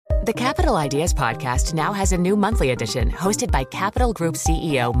The Capital Ideas Podcast now has a new monthly edition hosted by Capital Group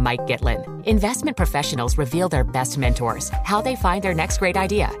CEO Mike Gitlin. Investment professionals reveal their best mentors, how they find their next great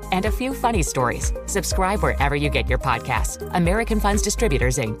idea, and a few funny stories. Subscribe wherever you get your podcasts. American Funds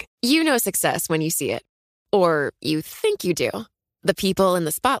Distributors, Inc. You know success when you see it. Or you think you do. The people in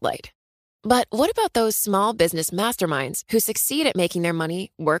the spotlight. But what about those small business masterminds who succeed at making their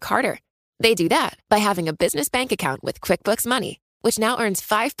money work harder? They do that by having a business bank account with QuickBooks Money, which now earns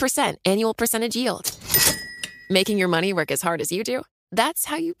 5% annual percentage yield. Making your money work as hard as you do? That's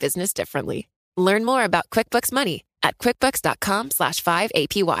how you business differently. Learn more about QuickBooks Money at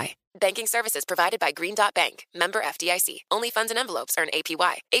quickbooks.com/5APY. Banking services provided by Green Dot Bank. Member FDIC. Only funds and envelopes earn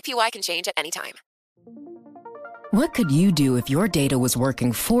APY. APY can change at any time. What could you do if your data was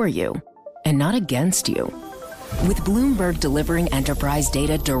working for you and not against you? With Bloomberg delivering enterprise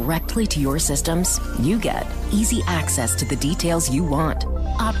data directly to your systems, you get easy access to the details you want,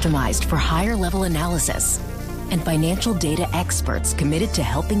 optimized for higher-level analysis, and financial data experts committed to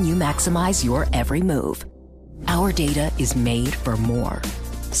helping you maximize your every move. Our data is made for more,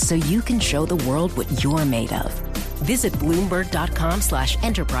 so you can show the world what you're made of. Visit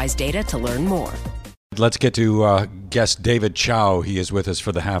Bloomberg.com/enterprise data to learn more. Let's get to guest David Chao. He is with us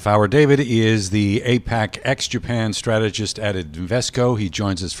for the half hour. David is the APAC ex-Japan strategist at Invesco. He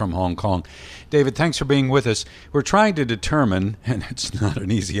joins us from Hong Kong. David, thanks for being with us. We're trying to determine, and it's not an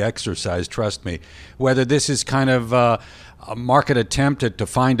easy exercise, trust me, whether this is kind of a market attempt to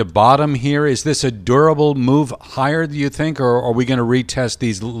find a bottom here. Is this a durable move higher, do you think, or are we going to retest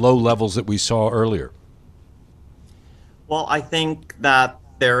these low levels that we saw earlier? Well, I think that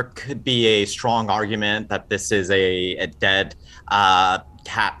there could be a strong argument that this is a dead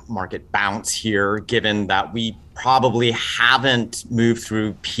cat market bounce here, given that we probably haven't moved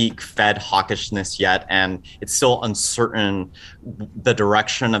through peak Fed hawkishness yet, and it's still uncertain the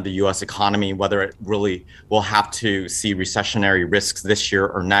direction of the U.S. economy, whether it really will have to see recessionary risks this year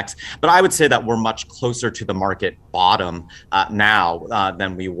or next. But I would say that we're much closer to the market bottom now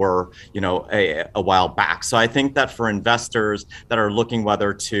than we were, a while back. So I think that for investors that are looking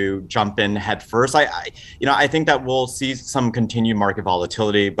whether to jump in head first, I think that we'll see some continued market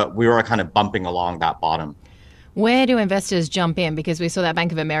volatility, but we are kind of bumping along that bottom. Where do investors jump in? Because we saw that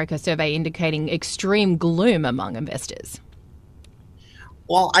Bank of America survey indicating extreme gloom among investors.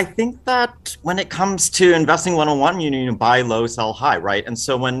 Well, I think that when it comes to investing 101, you need to buy low, sell high, right? And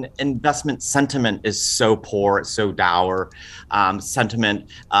so when investment sentiment is so poor, it's so dour, it's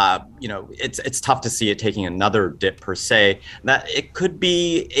tough to see it taking another dip per se, that it could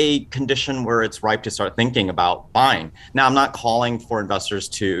be a condition where it's ripe to start thinking about buying. Now, I'm not calling for investors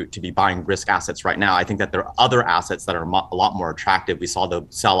to be buying risk assets right now. I think that there are other assets that are a lot more attractive. We saw the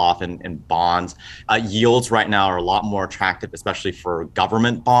sell-off in bonds. Yields right now are a lot more attractive, especially for government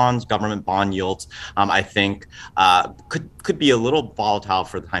bonds. Government bond yields, I think, could be a little volatile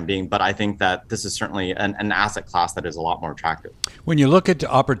for the time being, but I think that this is certainly an asset class that is a lot more attractive. When you look at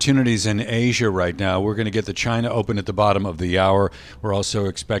opportunities in Asia right now, we're going to get the China Open at the bottom of the hour. We're also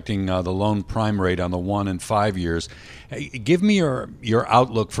expecting the loan prime rate on the 1 and 5 years. Give me your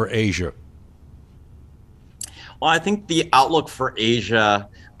outlook for Asia. Well, I think the outlook for Asia,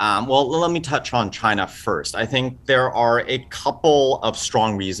 let me touch on China first. I think there are a couple of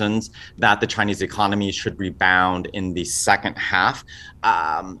strong reasons that the Chinese economy should rebound in the second half,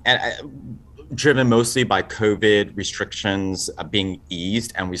 driven mostly by COVID restrictions being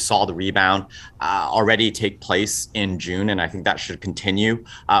eased. And we saw the rebound already take place in June, and I think that should continue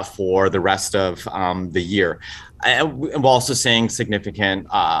for the rest of the year. We're also seeing significant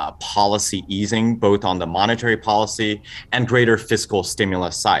policy easing, both on the monetary policy and greater fiscal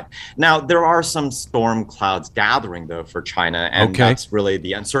stimulus side. Now, there are some storm clouds gathering, though, for China, and that's really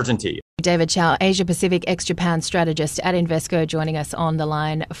the uncertainty. David Chao, Asia Pacific ex-Japan strategist at Invesco, joining us on the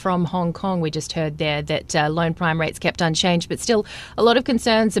line from Hong Kong. We just heard there that loan prime rates kept unchanged, but still a lot of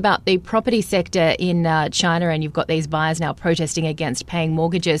concerns about the property sector in China, and you've got these buyers now protesting against paying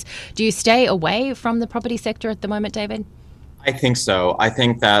mortgages. Do you stay away from the property sector at the moment, David? I think so. I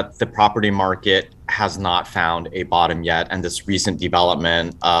think that the property market has not found a bottom yet, and this recent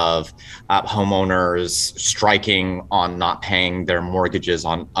development of homeowners striking on not paying their mortgages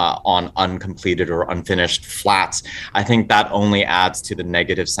on uncompleted or unfinished flats, I think that only adds to the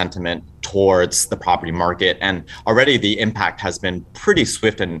negative sentiment towards the property market. And already the impact has been pretty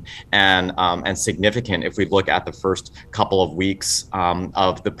swift and significant if we look at the first couple of weeks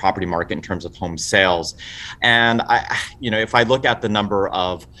of the property market in terms of home sales. And if I look at the number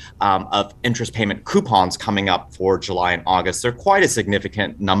of interest payment coupons coming up for July and August, they're quite a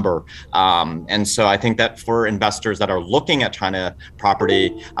significant number. And so I think that for investors that are looking at China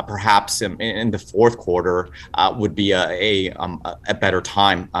property, perhaps in the fourth quarter would be a better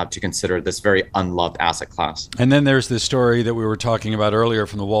time to consider this very unloved asset class. And then there's this story that we were talking about earlier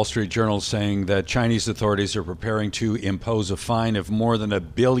from the Wall Street Journal saying that Chinese authorities are preparing to impose a fine of more than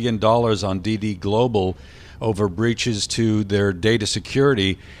 $1 billion on DD Global over breaches to their data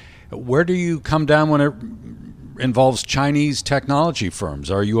security. Where do you come down when it involves Chinese technology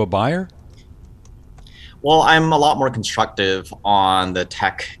firms? Are you a buyer? Well, I'm a lot more constructive on the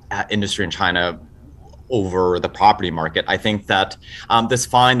tech industry in China over the property market. I think that this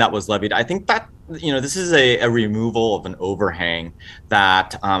fine that was levied, I think that this is a removal of an overhang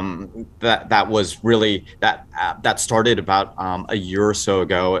that was really that started about a year or so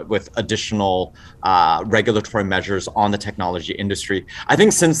ago with additional regulatory measures on the technology industry. I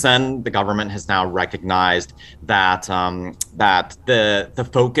think since then the government has now recognized that the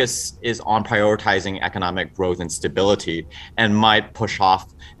focus is on prioritizing economic growth and stability, and might push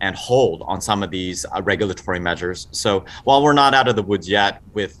off and hold on some of these regulatory measures. So while we're not out of the woods yet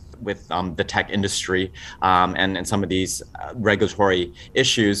with the tech industry and some of these regulatory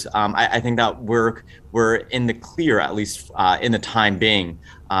issues, I think that we're in the clear, at least in the time being.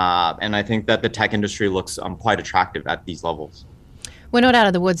 And I think that the tech industry looks quite attractive at these levels. We're not out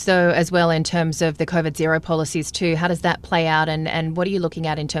of the woods, though, as well, in terms of the COVID zero policies too. How does that play out, and what are you looking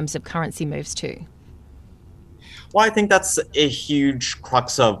at in terms of currency moves too? Well, I think that's a huge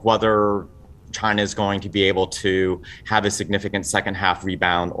crux of whether China is going to be able to have a significant second half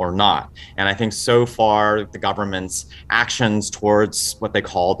rebound or not. And I think so far the government's actions towards what they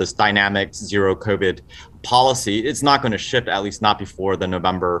call this dynamic zero COVID policy, it's not going to shift, at least not before the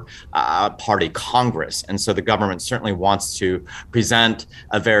November Party Congress. And so the government certainly wants to present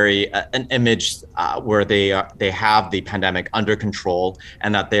an image where they have the pandemic under control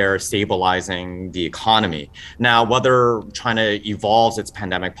and that they're stabilizing the economy. Now, whether China evolves its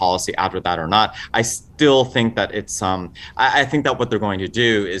pandemic policy after that or not, I still think that it's I think that what they're going to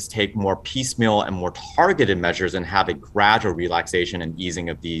do is take more piecemeal and more targeted measures and have a gradual relaxation and easing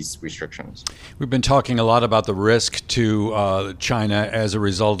of these restrictions. We've been talking a lot about the risk to China as a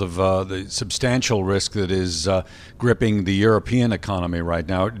result of the substantial risk that is gripping the European economy right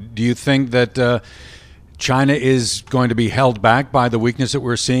now. Do you think that China is going to be held back by the weakness that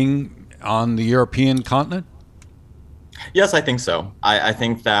we're seeing on the European continent? Yes, I think so. I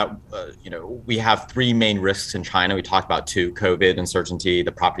think that, we have three main risks in China. We talked about two: COVID, uncertainty,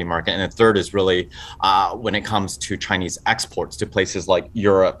 the property market. And the third is really when it comes to Chinese exports to places like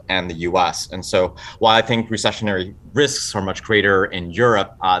Europe and the US. And so while I think recessionary risks are much greater in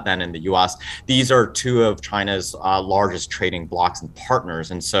Europe than in the US, these are two of China's largest trading blocs and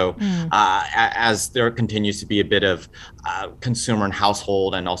partners. And so as there continues to be a bit of consumer and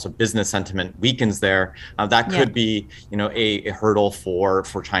household and also business sentiment weakens there, that could be a hurdle for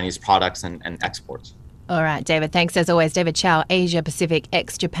Chinese products and exports. All right, David, thanks as always. David Chao, Asia Pacific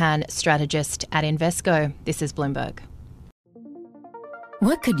ex-Japan strategist at Invesco. This is Bloomberg.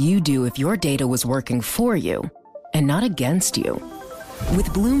 What could you do if your data was working for you and not against you? With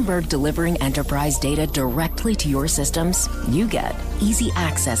Bloomberg delivering enterprise data directly to your systems, you get easy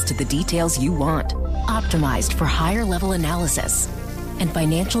access to the details you want, optimized for higher level analysis, and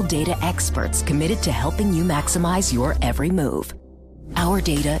financial data experts committed to helping you maximize your every move. Our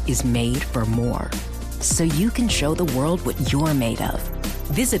data is made for more, so you can show the world what you're made of.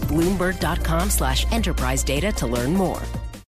 Visit Bloomberg.com/enterprise data to learn more.